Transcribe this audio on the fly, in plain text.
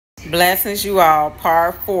Blessings, you all.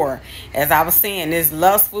 Part 4. As I was saying, this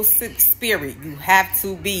lustful spirit, you have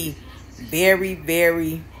to be very,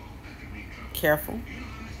 very careful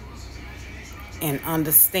and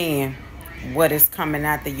understand what is coming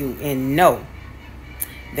after you, and know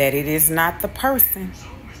that it is not the person,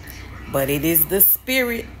 but it is the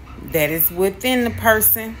spirit that is within the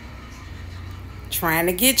person trying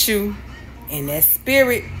to get you. And that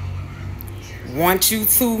spirit wants you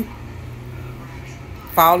to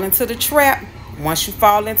fall into the trap. Once you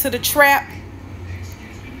fall into the trap,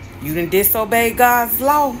 you done disobey God's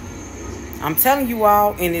law. I'm telling you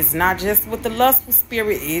all, and it's not just with the lustful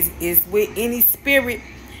spirit, it's with any spirit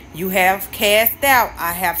you have cast out.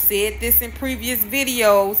 I have said this in previous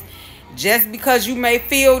videos. Just because you may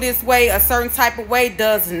feel this way, a certain type of way,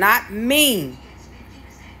 does not mean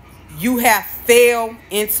you have fell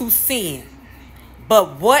into sin.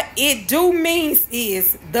 But what it do means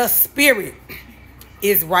is the spirit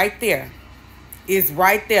is right there. It's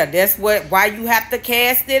right there. That's why you have to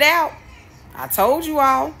cast it out. I told you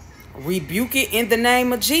all. Rebuke it in the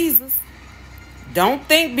name of Jesus. Don't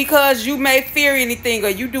think because you may fear anything or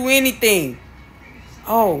you do anything,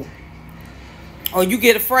 or you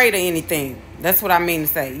get afraid of anything. That's what I mean to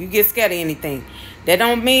say. You get scared of anything. That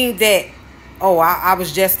don't mean that, I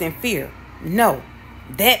was just in fear. No.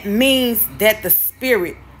 That means that the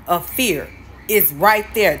spirit of fear is right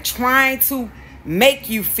there trying to make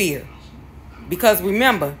you fear. Because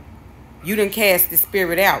remember, you done cast the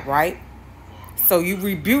spirit out, right? So you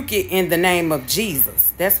rebuke it in the name of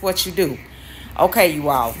Jesus. That's what you do. Okay, you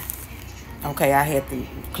all. Okay, I had to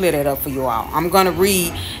clear that up for you all. I'm going to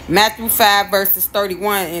read Matthew 5 verses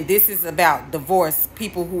 31. And this is about divorce.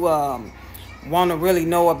 People who want to really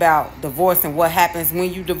know about divorce and what happens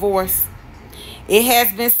when you divorce. It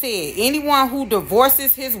has been said, anyone who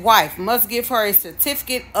divorces his wife must give her a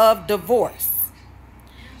certificate of divorce.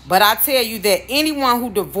 But I tell you that anyone who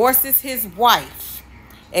divorces his wife,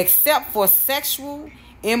 except for sexual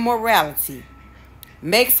immorality,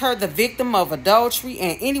 makes her the victim of adultery,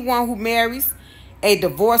 and anyone who marries a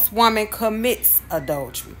divorced woman commits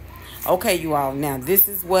adultery. Okay, you all. Now, this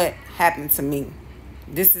is what happened to me.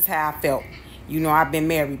 This is how I felt. You know, I've been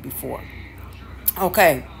married before.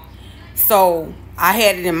 Okay. So I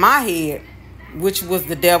had it in my head, which was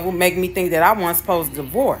the devil, make me think that I wasn't supposed to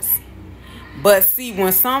divorce. But see,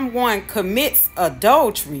 when someone commits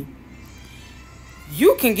adultery,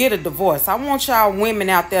 you can get a divorce. I want y'all women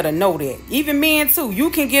out there to know that. Even men too. You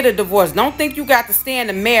can get a divorce. Don't think you got to stay in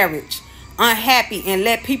a marriage unhappy and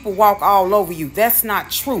let people walk all over you. That's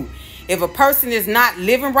not true. If a person is not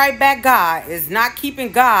living right by God, is not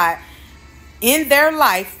keeping God in their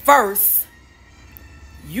life first,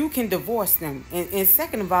 you can divorce them. And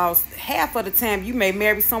second of all, half of the time you may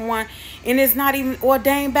marry someone and it's not even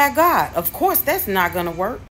ordained by God. Of course, that's not going to work.